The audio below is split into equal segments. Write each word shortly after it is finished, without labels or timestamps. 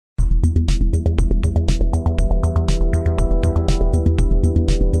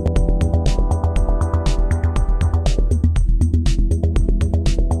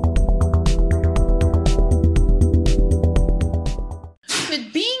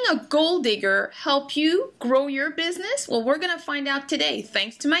a gold digger help you grow your business? Well, we're going to find out today,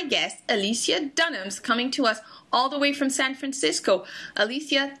 thanks to my guest, Alicia Dunams, coming to us all the way from San Francisco.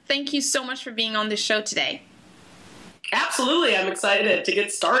 Alicia, thank you so much for being on the show today. Absolutely. I'm excited to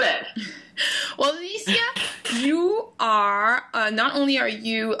get started. Well, Alicia, you are, not only are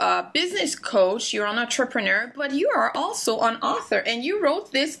you a business coach, you're an entrepreneur, but you are also an author. And you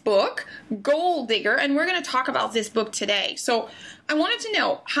wrote this book, Gold Digger, and we're going to talk about this book today. So I wanted to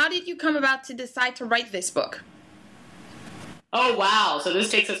know, how did you come about to decide to write this book? Oh, wow. So this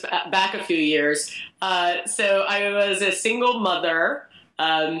takes us back a few years. So I was a single mother.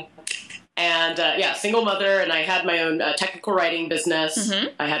 Single mother, and I had my own technical writing business. Mm-hmm.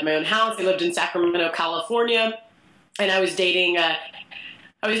 I had my own house. I lived in Sacramento, California, and I was dating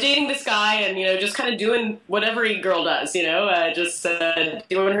this guy, and just kind of doing what every girl does, just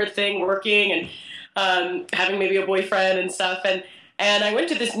doing her thing, working, and having maybe a boyfriend and stuff. And I went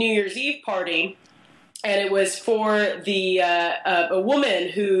to this New Year's Eve party. And it was for a woman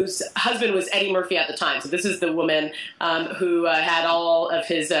whose husband was Eddie Murphy at the time. So this is the woman who had all of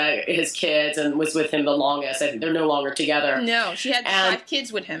his kids and was with him the longest. I think they're no longer together. No, she had 5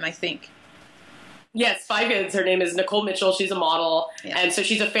 kids with him, I think. Yes, 5 kids. Her name is Nicole Mitchell. She's a model. Yeah. And so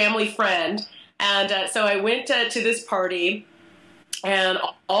she's a family friend. And so I went to this party. And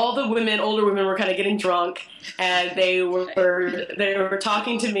all the women, older women, were kind of getting drunk, and they were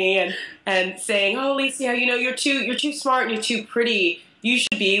talking to me and saying, "Oh, Alicia, you're too smart and you're too pretty. You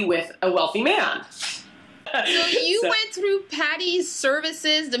should be with a wealthy man." So you went through Patty's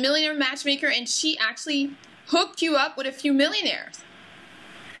services, the millionaire matchmaker, and she actually hooked you up with a few millionaires.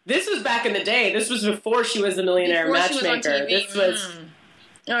 This was back in the day. This was before she was the millionaire matchmaker. This was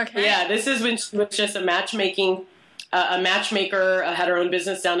okay. Yeah, this is when she was just a matchmaker, had her own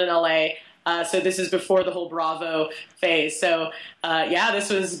business down in LA. So this is before the whole Bravo phase. So this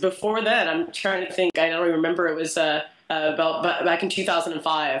was before then. I'm trying to think. I don't even remember. It was about back in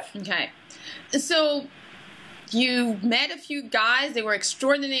 2005. Okay. So you met a few guys. They were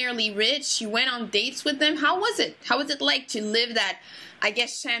extraordinarily rich. You went on dates with them. How was it? How was it like to live that, I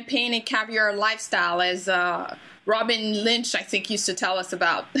guess, champagne and caviar lifestyle, as Robin Lynch, I think, used to tell us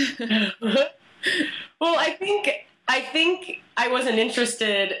about? Well, I think I wasn't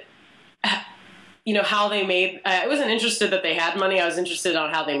interested, how they made. I wasn't interested that they had money. I was interested on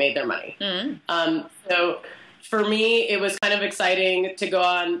how they made their money. Mm-hmm. So for me, it was kind of exciting to go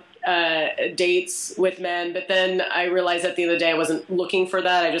on dates with men. But then I realized at the end of the day, I wasn't looking for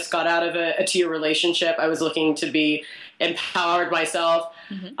that. I just got out of a 2-year relationship. I was looking to be empowered myself.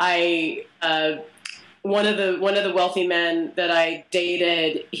 Mm-hmm. One of the wealthy men that I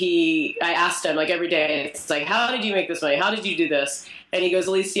dated, I asked him, like, every day, it's like, how did you make this money? How did you do this? And he goes,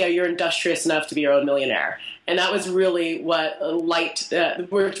 Alicia, you're industrious enough to be your own millionaire. And that was really what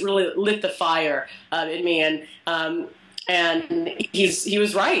really lit the fire in me. And he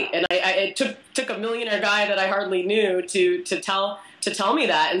was right. And it took a millionaire guy that I hardly knew to tell me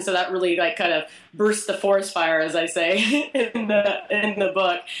that. And so that really kind of burst the forest fire, as I say in the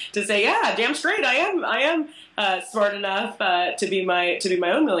book, to say, yeah, damn straight, I am smart enough to be my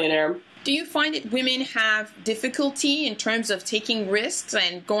own millionaire. Do you find that women have difficulty in terms of taking risks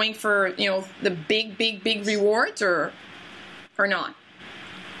and going for the big rewards, or not?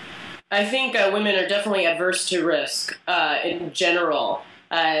 I think women are definitely adverse to risk in general,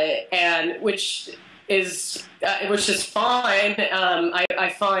 and which is fine.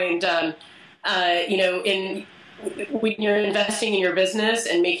 I find when you're investing in your business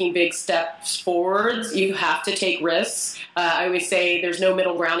and making big steps forwards, you have to take risks. I always say there's no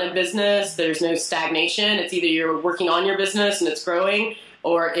middle ground in business. There's no stagnation. It's either you're working on your business and it's growing,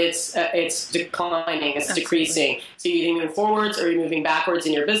 or it's declining, it's Absolutely. Decreasing. So you're either moving forwards or you're moving backwards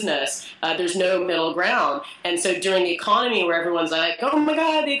in your business. There's no middle ground. And so during the economy, where everyone's like, oh my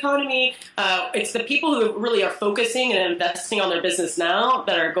God, the economy, it's the people who really are focusing and investing on their business now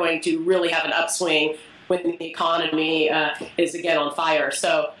that are going to really have an upswing when the economy is again on fire.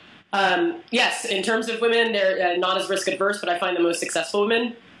 So yes, in terms of women, they're not as risk adverse, but I find the most successful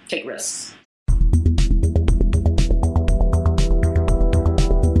women take risks.